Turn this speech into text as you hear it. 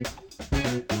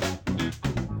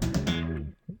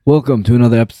Welcome to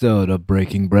another episode of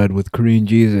Breaking Bread with Korean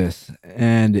Jesus.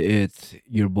 And it's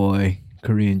your boy,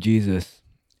 Korean Jesus.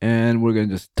 And we're going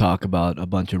to just talk about a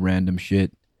bunch of random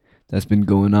shit that's been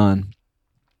going on.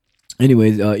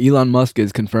 Anyways, Elon Musk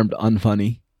is confirmed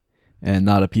unfunny and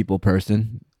not a people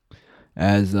person.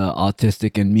 As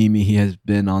autistic and memey he has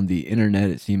been on the internet,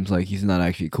 it seems like he's not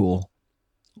actually cool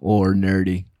or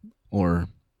nerdy or,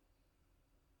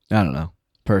 I don't know,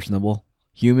 personable,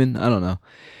 human. I don't know.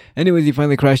 Anyways, he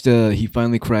finally crashed. He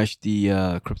finally crashed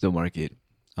the crypto market.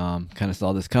 Kind of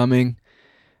saw this coming.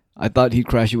 I thought he'd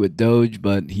crash it with Doge,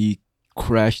 but he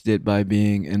crashed it by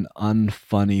being an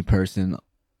unfunny person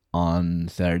on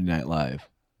Saturday Night Live.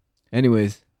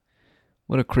 Anyways,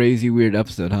 what a crazy weird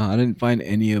episode, huh? I didn't find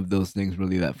any of those things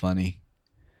really that funny.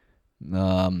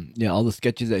 Yeah, all the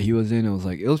sketches that he was in, it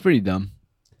was pretty dumb.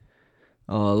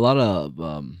 A lot of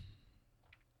a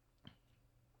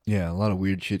lot of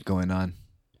weird shit going on.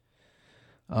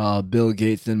 Bill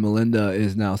Gates and Melinda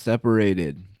is now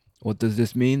separated. What does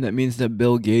this mean? That means that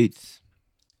Bill Gates,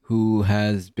 who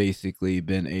has basically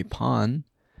been a pawn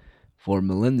for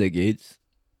Melinda Gates,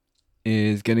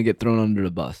 is going to get thrown under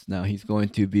the bus. Now, he's going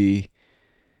to be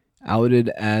outed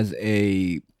as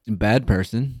a bad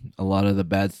person. A lot of the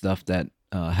bad stuff that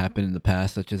happened in the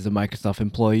past, such as the Microsoft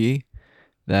employee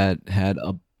that had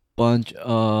a bunch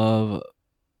of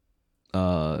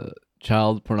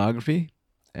child pornography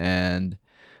and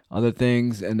other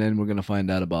things, and then we're gonna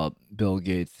find out about Bill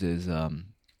Gates's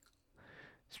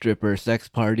stripper sex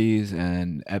parties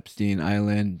and Epstein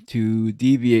Island to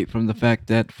deviate from the fact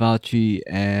that Fauci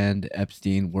and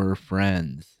Epstein were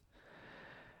friends.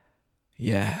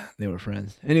 Yeah, they were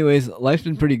friends. Anyways, life's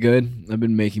been pretty good. I've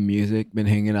been making music, been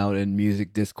hanging out in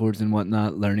music discords and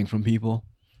whatnot, learning from people.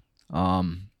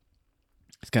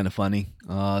 It's kind of funny.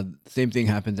 Same thing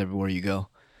happens everywhere you go.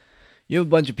 You have a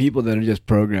bunch of people that are just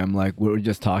programmed, like we were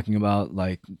just talking about,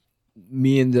 like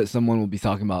me and someone will be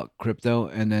talking about crypto,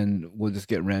 and then we'll just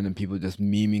get random people just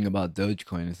memeing about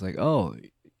Dogecoin. It's like, oh,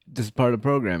 this is part of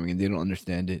programming, and they don't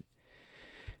understand it.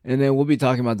 And then we'll be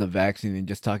talking about the vaccine and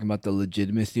just talking about the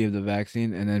legitimacy of the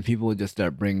vaccine, and then people will just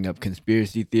start bringing up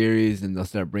conspiracy theories, and they'll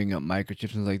start bringing up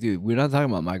microchips. And it's like, dude, we're not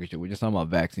talking about microchips. We're just talking about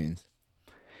vaccines.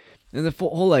 And the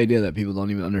whole idea that people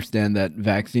don't even understand that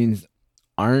vaccines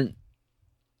aren't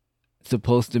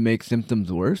supposed to make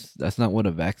symptoms worse. That's not what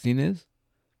a vaccine is.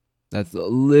 That's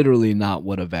literally not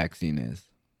what a vaccine is.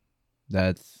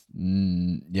 That's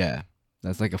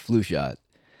like a flu shot.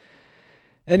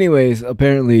 Anyways,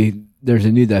 apparently there's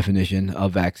a new definition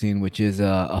of vaccine, which is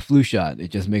a flu shot.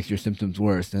 It just makes your symptoms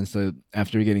worse, and so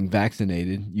after getting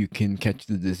vaccinated, you can catch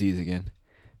the disease again.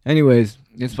 Anyways,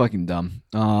 it's fucking dumb.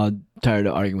 Tired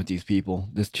of arguing with these people.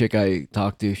 This chick I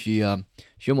talked to, she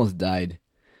almost died.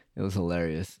 It was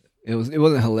hilarious. It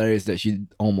wasn't hilarious that she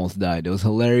almost died. It was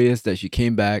hilarious that she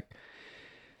came back,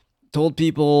 told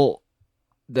people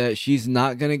that she's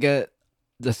not gonna get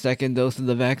the second dose of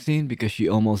the vaccine because she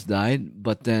almost died,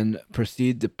 but then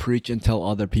proceed to preach and tell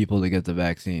other people to get the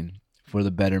vaccine for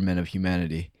the betterment of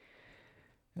humanity.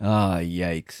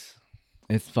 Yikes.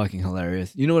 It's fucking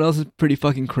hilarious. You know what else is pretty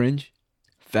fucking cringe?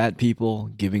 Fat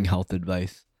people giving health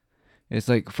advice. It's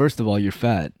like, first of all, you're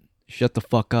fat. Shut the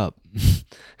fuck up.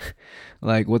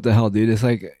 Like, what the hell, dude? It's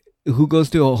like, who goes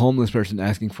to a homeless person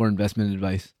asking for investment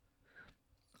advice?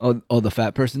 Oh, the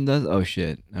fat person does? Oh,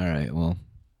 shit. All right, well,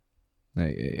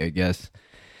 I guess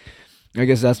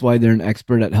that's why they're an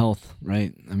expert at health,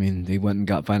 right? I mean, they went and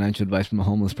got financial advice from a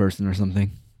homeless person or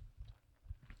something.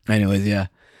 Anyways, yeah.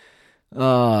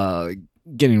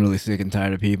 Getting really sick and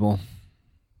tired of people.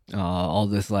 All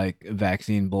this, like,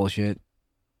 vaccine bullshit.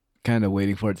 Kind of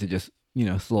waiting for it to just,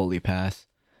 slowly pass.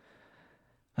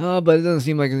 But it doesn't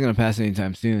seem like it's going to pass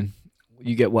anytime soon.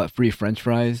 You get what? Free French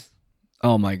fries?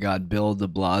 Oh my God, Bill de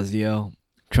Blasio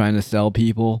trying to sell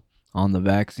people on the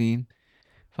vaccine.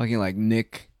 Fucking like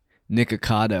Nick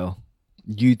Ocado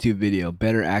YouTube video.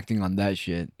 Better acting on that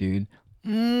shit, dude.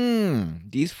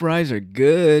 These fries are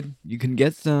good. You can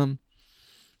get some.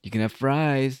 You can have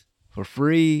fries for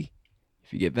free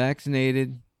if you get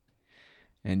vaccinated.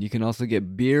 And you can also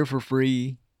get beer for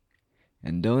free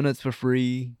and donuts for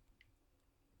free.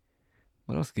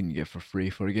 What else can you get for free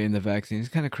for getting the vaccine? It's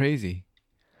kind of crazy.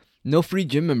 No free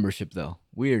gym membership though.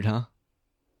 Weird, huh?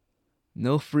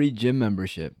 No free gym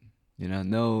membership.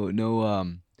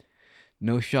 No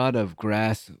shot of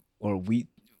grass or wheat.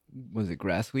 Was it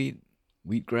grass wheat?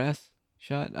 Wheatgrass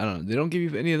shot? I don't know. They don't give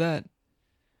you any of that.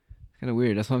 It's kind of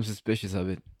weird. That's why I'm suspicious of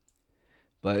it.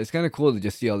 But it's kind of cool to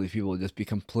just see all these people just be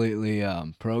completely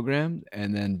programmed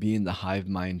and then be in the hive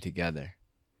mind together.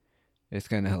 It's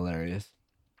kind of hilarious.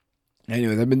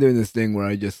 Anyways, I've been doing this thing where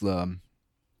I just I'm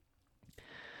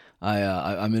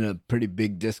in a pretty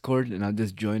big Discord, and I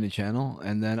just join a channel,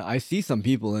 and then I see some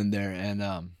people in there,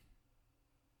 and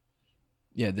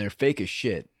yeah, they're fake as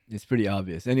shit. It's pretty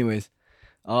obvious. Anyways,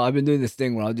 I've been doing this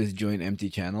thing where I'll just join empty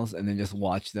channels and then just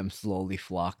watch them slowly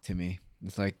flock to me.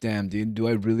 It's like, damn, dude, do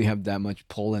I really have that much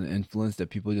pull and influence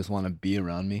that people just want to be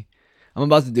around me? I'm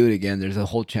about to do it again. There's a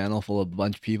whole channel full of a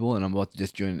bunch of people, and I'm about to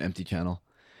just join an empty channel.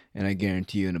 And I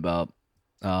guarantee you, in about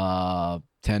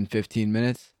 10, 15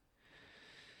 minutes,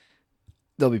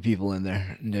 there'll be people in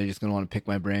there, and they're just gonna want to pick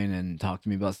my brain and talk to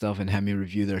me about stuff and have me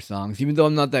review their songs. Even though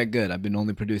I'm not that good, I've been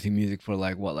only producing music for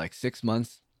like what, like 6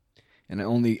 months, and I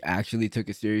only actually took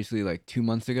it seriously like 2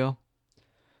 months ago.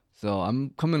 So I'm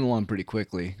coming along pretty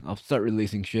quickly. I'll start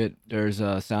releasing shit. There's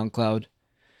SoundCloud.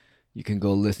 You can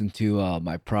go listen to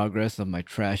my progress of my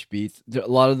trash beats. A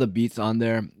lot of the beats on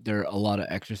there, there are a lot of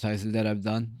exercises that I've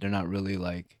done. They're not really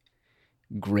like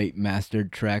great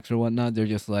mastered tracks or whatnot. They're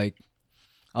just like,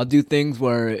 I'll do things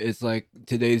where it's like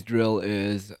today's drill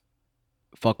is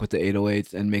fuck with the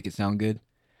 808s and make it sound good.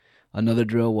 Another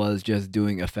drill was just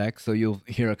doing effects. So you'll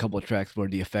hear a couple of tracks where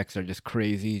the effects are just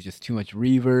crazy, just too much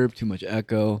reverb, too much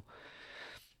echo.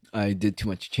 I did too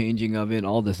much changing of it,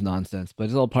 all this nonsense, but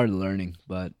it's all part of learning.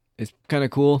 But it's kind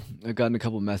of cool. I've gotten a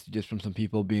couple messages from some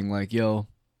people being like, "Yo,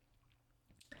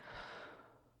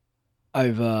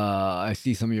 I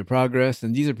see some of your progress,"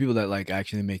 and these are people that like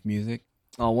actually make music.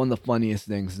 One of the funniest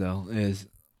things though is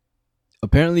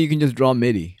apparently you can just draw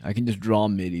MIDI. I can just draw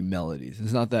MIDI melodies.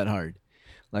 It's not that hard.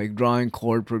 Like drawing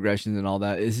chord progressions and all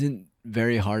that isn't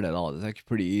very hard at all. It's actually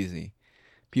pretty easy.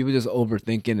 People just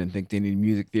overthink it and think they need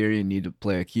music theory and need to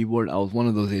play a keyboard. I was one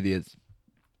of those idiots,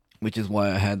 which is why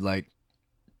I had like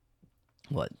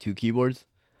what, two keyboards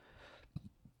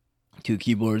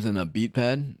and a beat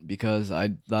pad, because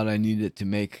I thought I needed it to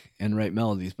make and write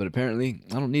melodies, but apparently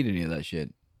I don't need any of that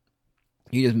shit.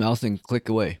 You just mouse and click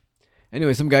away.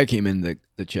 Anyway, some guy came in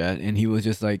the chat and he was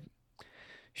just like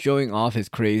showing off his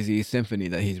crazy symphony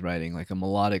that he's writing, like a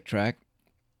melodic track.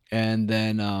 And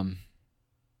then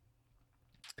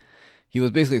he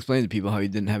was basically explaining to people how he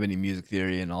didn't have any music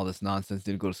theory and all this nonsense,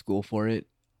 didn't go to school for it.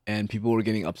 And people were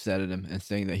getting upset at him and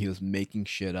saying that he was making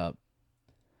shit up.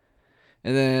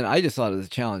 And then I just saw it as a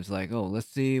challenge, like, oh, let's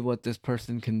see what this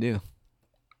person can do.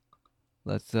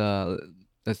 Let's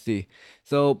see.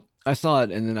 So I saw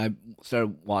it and then I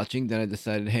started watching. Then I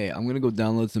decided, hey, I'm gonna go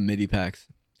download some MIDI packs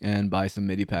and buy some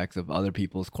MIDI packs of other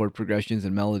people's chord progressions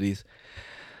and melodies,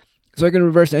 so I can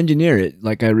reverse engineer it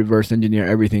like I reverse engineer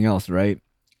everything else, right?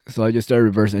 So I just started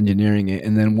reverse engineering it,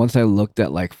 and then once I looked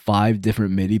at like 5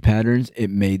 different MIDI patterns,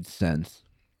 it made sense.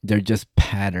 They're just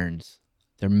patterns.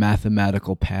 They're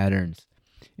mathematical patterns.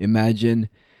 Imagine,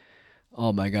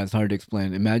 oh my god, it's hard to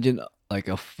explain. Imagine like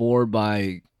a 4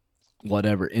 by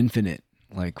whatever, infinite.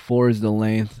 Like 4 is the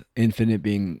length, infinite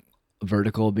being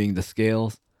vertical, being the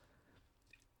scales,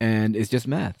 and it's just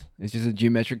math. It's just a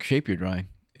geometric shape you're drawing.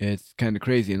 It's kind of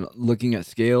crazy. And looking at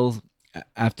scales,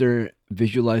 after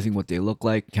visualizing what they look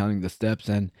like, counting the steps,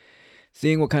 and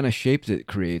seeing what kind of shapes it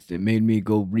creates, it made me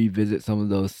go revisit some of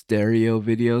those stereo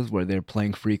videos where they're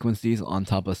playing frequencies on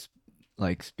top of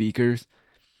like speakers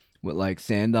with like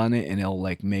sand on it, and it'll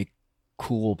like make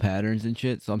cool patterns and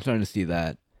shit. So I'm starting to see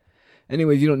that.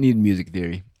 Anyways, you don't need music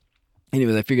theory.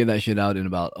 Anyways, I figured that shit out in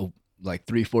about like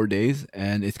 3-4 days,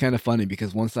 and it's kind of funny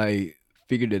because once I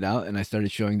figured it out and I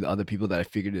started showing the other people that I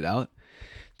figured it out,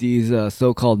 these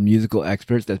so-called musical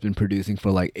experts that's been producing for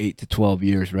like 8 to 12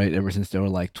 years, right? Ever since they were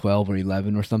like 12 or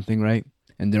 11 or something, right?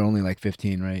 And they're only like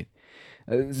 15, right?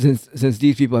 Since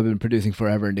these people have been producing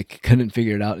forever and they couldn't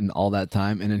figure it out in all that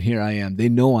time, and then here I am. They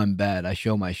know I'm bad. I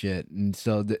show my shit, and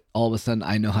so all of a sudden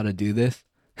I know how to do this,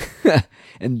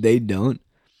 and they don't.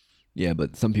 Yeah,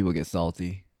 but some people get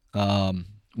salty.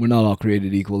 We're not all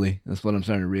created equally. That's what I'm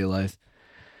starting to realize.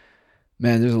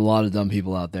 Man, there's a lot of dumb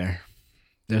people out there.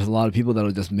 There's a lot of people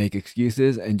that'll just make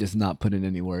excuses and just not put in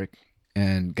any work.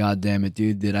 And god damn it,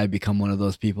 dude, did I become one of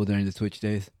those people during the Twitch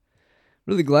days?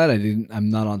 Really glad I didn't. I'm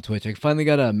not on Twitch. I finally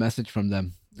got a message from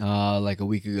them like a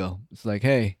week ago. It's like,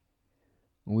 hey,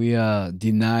 we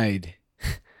denied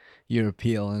your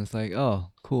appeal, and it's like,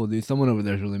 oh, cool, dude. Someone over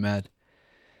there's really mad.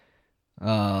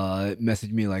 It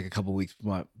messaged me like a couple weeks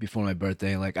before my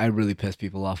birthday. Like, I really pissed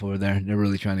people off over there. They're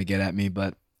really trying to get at me,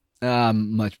 but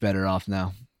I'm much better off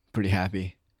now. Pretty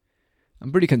happy.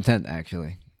 I'm pretty content,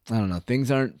 actually. I don't know. Things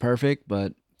aren't perfect,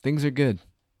 but things are good.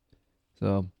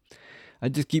 So I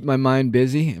just keep my mind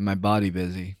busy and my body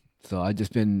busy. So I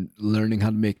just been learning how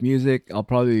to make music. I'll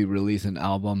probably release an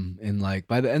album in like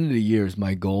by the end of the year is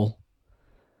my goal.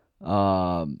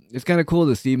 It's kind of cool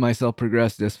to see myself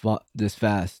progress this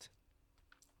fast.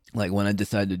 Like when I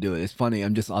decide to do it, it's funny.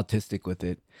 I'm just autistic with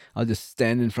it. I'll just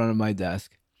stand in front of my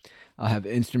desk. I'll have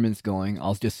instruments going.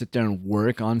 I'll just sit there and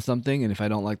work on something. And if I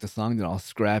don't like the song, then I'll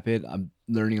scrap it. I'm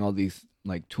learning all these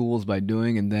like tools by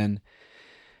doing. And then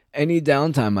any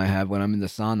downtime I have when I'm in the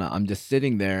sauna, I'm just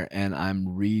sitting there and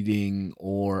I'm reading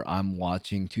or I'm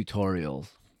watching tutorials.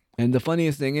 And the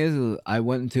funniest thing is I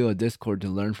went into a Discord to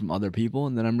learn from other people.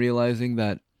 And then I'm realizing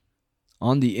that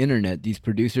on the internet, these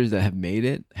producers that have made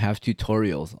it have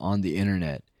tutorials on the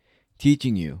internet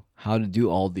teaching you how to do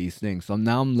all these things. So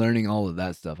now I'm learning all of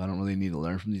that stuff. I don't really need to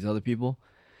learn from these other people,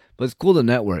 but it's cool to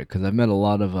network because I've met a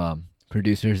lot of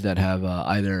producers that have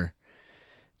either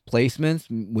placements,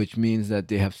 which means that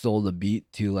they have sold a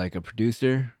beat to like a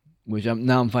producer. Which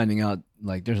I'm finding out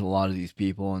like there's a lot of these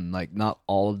people and like not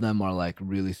all of them are like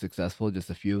really successful.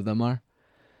 Just a few of them are.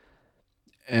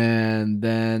 And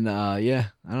then yeah,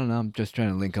 I don't know. I'm just trying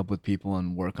to link up with people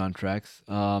and work on tracks.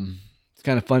 It's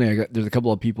kind of funny. There's a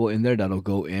couple of people in there that'll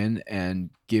go in and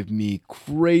give me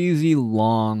crazy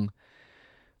long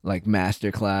like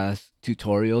masterclass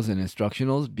tutorials and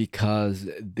instructionals because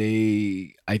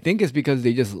I think it's because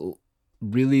they just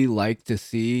really like to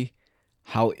see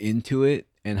how into it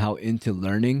and how into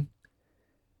learning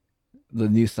the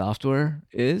new software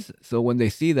is. So when they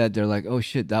see that, they're like, "Oh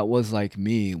shit, that was like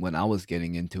me when I was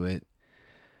getting into it.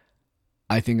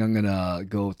 I think I'm gonna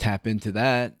go tap into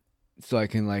that so I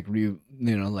can like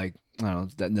like I don't know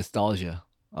that nostalgia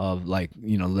of like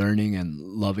learning and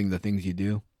loving the things you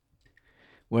do."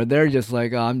 Where they're just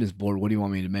like, "Oh, I'm just bored. What do you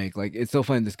want me to make?" Like it's so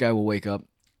funny. This guy will wake up,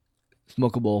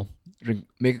 smoke a bowl, drink,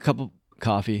 make a cup of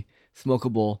coffee, smoke a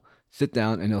bowl, sit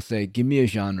down, and he'll say, "Give me a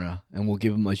genre," and we'll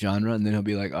give him a genre, and then he'll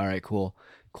be like, "All right, cool,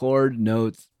 chord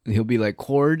notes." And he'll be like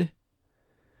chord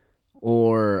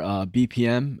or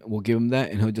BPM. We'll give him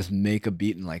that, and he'll just make a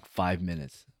beat in like 5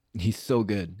 minutes. He's so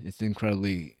good. It's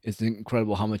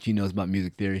incredible how much he knows about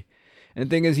music theory. And the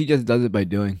thing is, he just does it by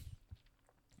doing.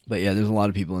 But yeah, there's a lot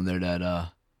of people in there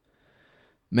that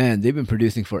man, they've been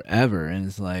producing forever, and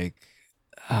it's like,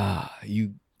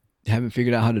 you haven't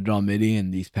figured out how to draw MIDI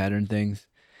and these pattern things.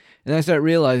 And I start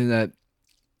realizing that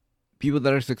people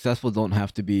that are successful don't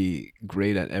have to be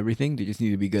great at everything. They just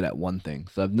need to be good at one thing.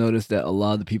 So I've noticed that a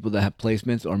lot of the people that have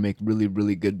placements or make really,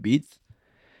 really good beats,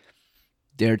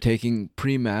 they're taking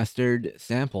pre-mastered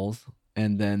samples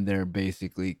and then they're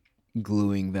basically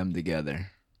gluing them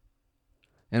together.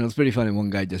 And it was pretty funny.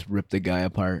 One guy just ripped the guy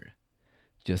apart,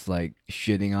 just like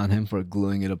shitting on him for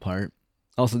gluing it apart.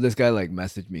 Also, this guy like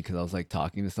messaged me because I was like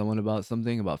talking to someone about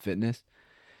something about fitness.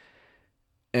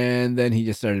 And then he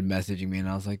just started messaging me, and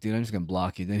I was like, dude, I'm just gonna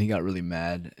block you. Then he got really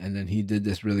mad, and then he did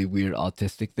this really weird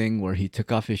autistic thing where he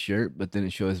took off his shirt but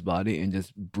didn't show his body and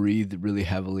just breathed really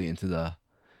heavily into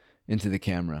the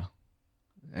camera.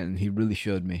 And he really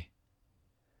showed me.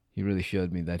 He really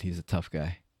showed me that he's a tough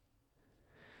guy.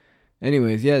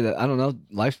 Anyways, yeah, I don't know.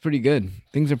 Life's pretty good.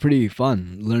 Things are pretty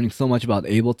fun. Learning so much about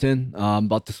Ableton. I'm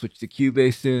about to switch to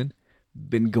Cubase soon.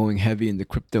 Been going heavy in the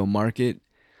crypto market.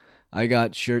 I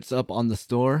got shirts up on the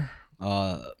store.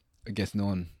 I guess no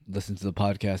one listens to the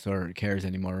podcast or cares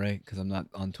anymore, right? Because I'm not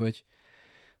on Twitch.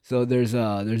 So there's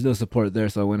no support there.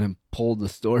 So I went and pulled the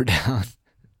store down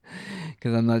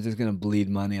because I'm not just gonna bleed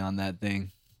money on that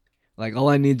thing. Like all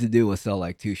I need to do was sell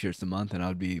like 2 shirts a month, and I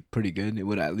would be pretty good. I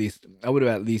would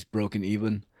have at least broken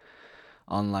even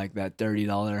on like that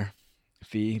 $30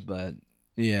 fee. But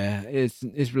yeah, it's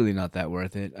really not that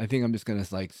worth it. I think I'm just gonna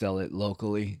like sell it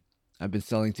locally. I've been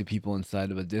selling to people inside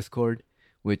of a Discord,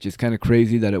 which is kind of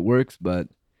crazy that it works, but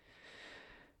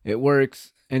it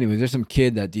works. Anyways, there's some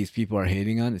kid that these people are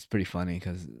hating on. It's pretty funny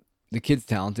because the kid's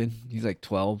talented. He's like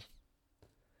 12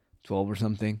 or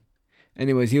something.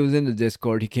 Anyways, he was in the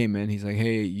Discord. He came in. He's like,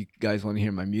 "Hey, you guys want to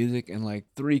hear my music?" And like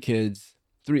three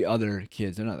other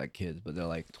kids, they're not like kids, but they're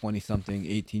like 20 something,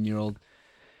 18-year-old.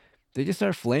 They just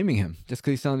started flaming him just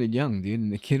because he sounded young, dude.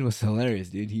 And the kid was hilarious,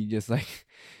 dude. He just like,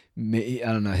 I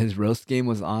don't know, his roast game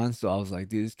was on. So I was like,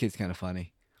 dude, this kid's kind of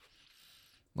funny.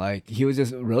 Like he was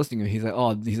just roasting him. He's like,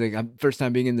 "Oh, he's like, I'm first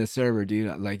time being in this server,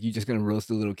 dude. Like, you just gonna roast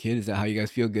a little kid? Is that how you guys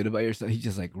feel good about yourself?" He's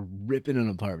just like ripping him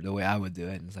apart the way I would do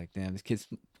it. And it's like, damn, this kid's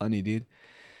funny, dude.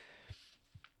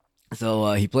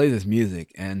 So he plays this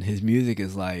music, and his music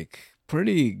is like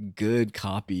pretty good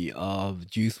copy of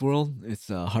Juice World. It's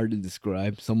hard to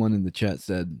describe. Someone in the chat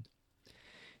said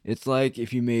it's like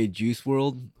if you made Juice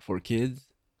World for kids.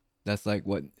 That's like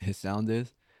what his sound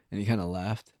is, and he kind of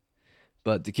laughed.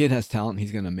 But the kid has talent.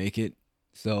 He's gonna make it.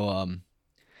 So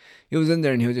he was in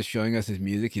there and he was just showing us his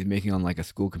music he's making on like a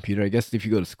school computer. I guess if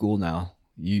you go to school now,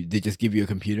 they just give you a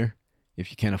computer if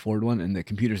you can't afford one, and the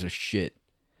computers are shit.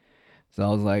 So I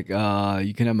was like,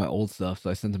 you can have my old stuff.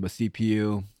 So I sent him a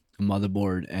CPU. a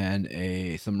motherboard and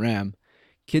a some RAM.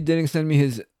 Kid didn't send me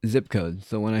his zip code,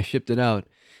 so when I shipped it out,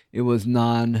 it was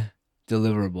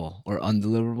non-deliverable or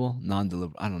undeliverable,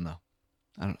 non-deliverable. I don't know.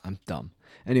 I'm dumb.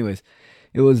 Anyways,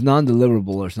 it was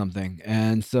non-deliverable or something,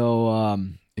 and so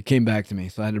it came back to me.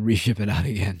 So I had to reship it out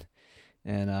again.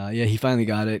 And yeah, he finally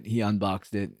got it. He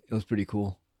unboxed it. It was pretty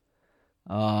cool.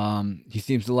 He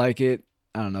seems to like it.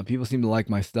 I don't know. People seem to like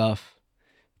my stuff.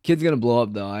 Kid's gonna blow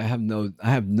up though. I have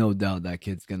no doubt that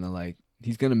kid's gonna like.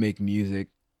 He's gonna make music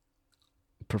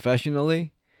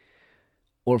professionally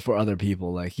or for other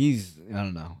people. Like I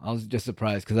don't know. I was just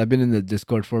surprised because I've been in the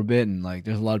Discord for a bit, and like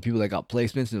there's a lot of people that got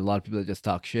placements and a lot of people that just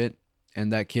talk shit.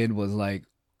 And that kid was like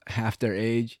half their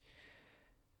age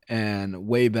and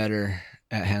way better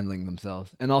at handling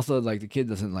themselves. And also like the kid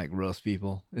doesn't like roast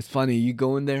people. It's funny, you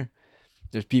go in there,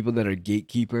 there's people that are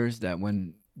gatekeepers that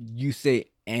when you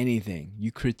say anything,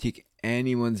 you critique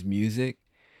anyone's music,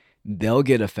 they'll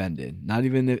get offended. Not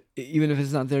even if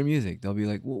it's not their music, they'll be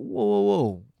like, whoa, whoa, whoa,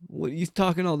 whoa, what you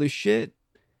talking all this shit?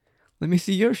 Let me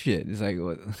see your shit. It's like,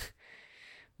 what?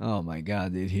 Oh my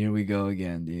god, dude, here we go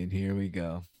again, dude. Here we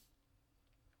go.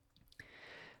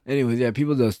 Anyways, yeah,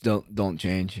 people just don't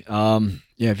change. Yeah,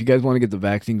 if you guys want to get the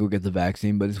vaccine, go get the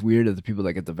vaccine. But it's weird that the people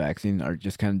that get the vaccine are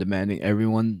just kind of demanding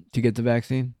everyone to get the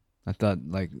vaccine. I thought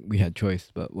like we had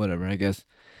choice, but whatever. I guess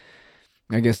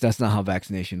that's not how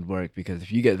vaccinations work because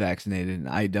if you get vaccinated and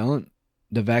I don't,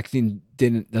 the vaccine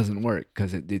doesn't work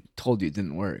because it told you it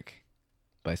didn't work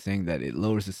by saying that it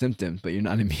lowers the symptoms, but you're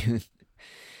not immune,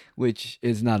 which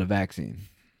is not a vaccine.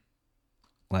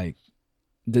 Like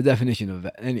the definition of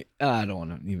any, I don't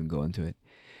want to even go into it.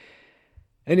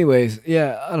 Anyways,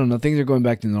 yeah, I don't know. Things are going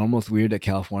back to normal. It's weird that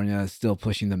California is still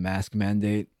pushing the mask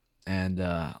mandate, and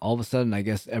all of a sudden, I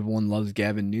guess everyone loves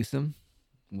Gavin Newsom,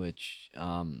 which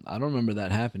I don't remember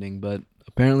that happening, but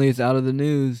apparently it's out of the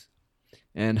news.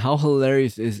 And how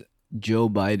hilarious is Joe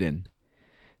Biden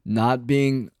not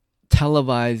being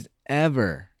televised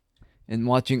ever and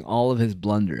watching all of his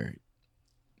blunder?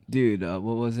 Dude, what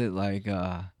was it like?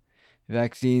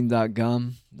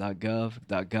 Vaccine.gov.gun.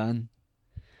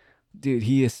 Dude,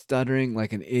 he is stuttering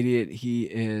like an idiot. He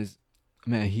is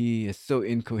so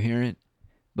incoherent.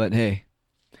 But hey,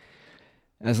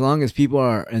 as long as people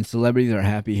are and celebrities are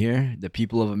happy here, the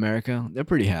people of America, they're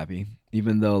pretty happy.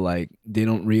 Even though like they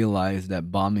don't realize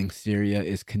that bombing Syria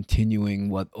is continuing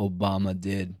what Obama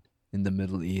did in the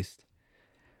Middle East.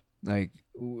 Like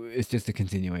it's just a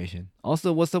continuation.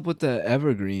 Also, what's up with the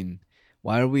Evergreen?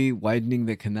 Why are we widening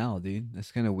the canal, dude?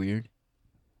 That's kind of weird.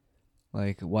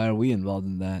 Like, why are we involved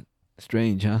in that?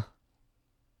 Strange, huh?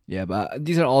 Yeah, but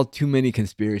these are all too many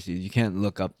conspiracies. You can't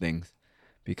look up things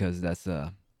because that's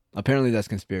apparently that's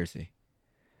conspiracy.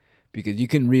 Because you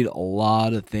can read a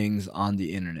lot of things on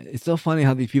the internet. It's so funny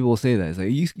how these people will say that. It's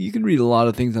like you can read a lot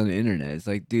of things on the internet. It's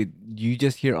like, dude, you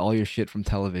just hear all your shit from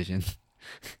television.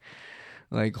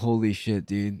 Like, holy shit,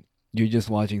 dude. You're just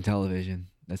watching television.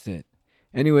 That's it.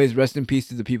 Anyways, rest in peace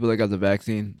to the people that got the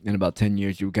vaccine. In about 10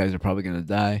 years, you guys are probably going to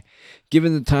die.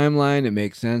 Given the timeline, it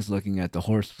makes sense looking at the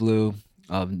horse flu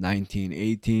of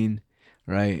 1918,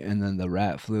 right? And then the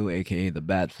rat flu, aka the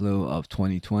bat flu of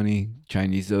 2020.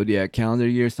 Chinese zodiac calendar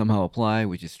year somehow apply,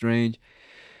 which is strange.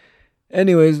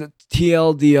 Anyways,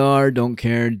 TLDR, don't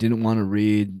care, didn't want to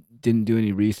read, didn't do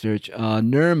any research.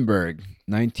 Nuremberg,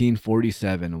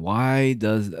 1947. Why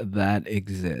does that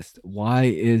exist? Why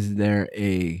is there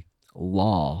a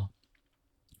law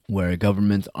where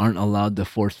governments aren't allowed to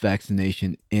force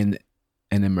vaccination in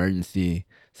an emergency,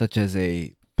 such as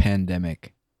a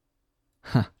pandemic?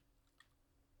 Huh.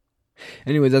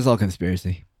 Anyways, that's all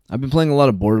conspiracy. I've been playing a lot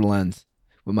of Borderlands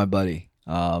with my buddy.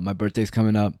 My birthday's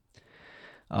coming up.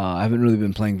 I haven't really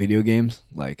been playing video games.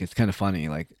 Like, it's kind of funny.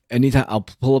 Like, anytime I'll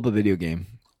pull up a video game,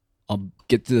 I'll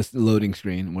get to this loading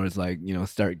screen where it's like,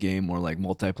 start game or like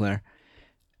multiplayer.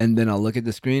 And then I'll look at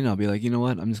the screen. I'll be like, you know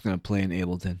what? I'm just going to play in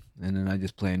Ableton. And then I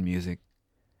just play in music.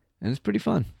 And it's pretty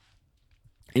fun.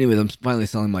 Anyways, I'm finally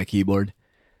selling my keyboard.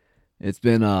 It's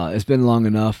been long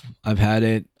enough. I've had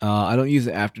it. I don't use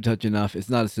the Aftertouch enough. It's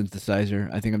not a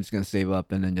synthesizer. I think I'm just going to save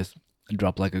up and then just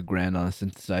drop like $1,000 on a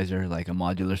synthesizer, like a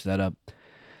modular setup.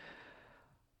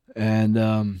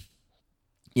 And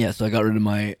yeah, so I got rid of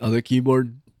my other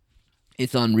keyboard.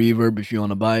 It's on Reverb if you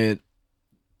want to buy it.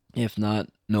 If not,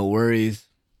 no worries.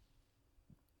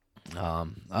 I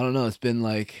don't know. It's been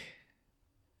like,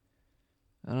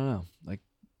 I don't know, like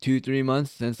 2-3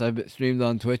 months since I've streamed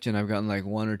on Twitch, and I've gotten like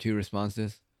 1 or 2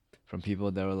 responses from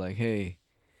people that were like, "Hey,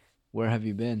 where have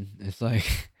you been?" It's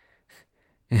like,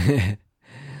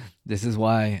 this is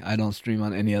why I don't stream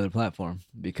on any other platform,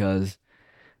 because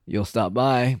you'll stop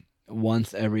by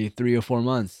once every 3 or 4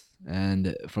 months,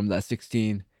 And from that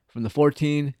 16, from the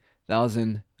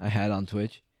 14,000 I had on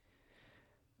Twitch,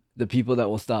 the people that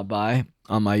will stop by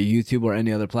on my YouTube or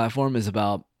any other platform is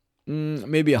about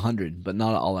maybe 100, but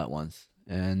not all at once.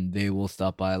 And they will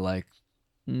stop by like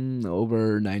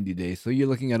over 90 days. So you're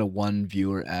looking at a one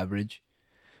viewer average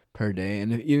per day.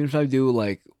 And even if I do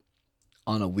like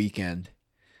on a weekend,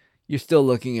 you're still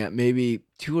looking at maybe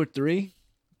 2 or 3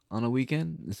 on a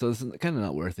weekend. So it's kind of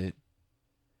not worth it.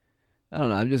 I don't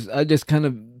know. I just kind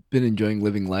of been enjoying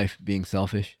living life, being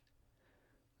selfish.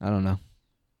 I don't know.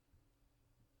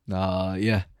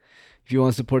 Yeah. If you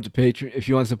want to support the Patreon, if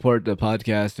you want to support the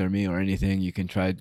podcast or me or anything, you can try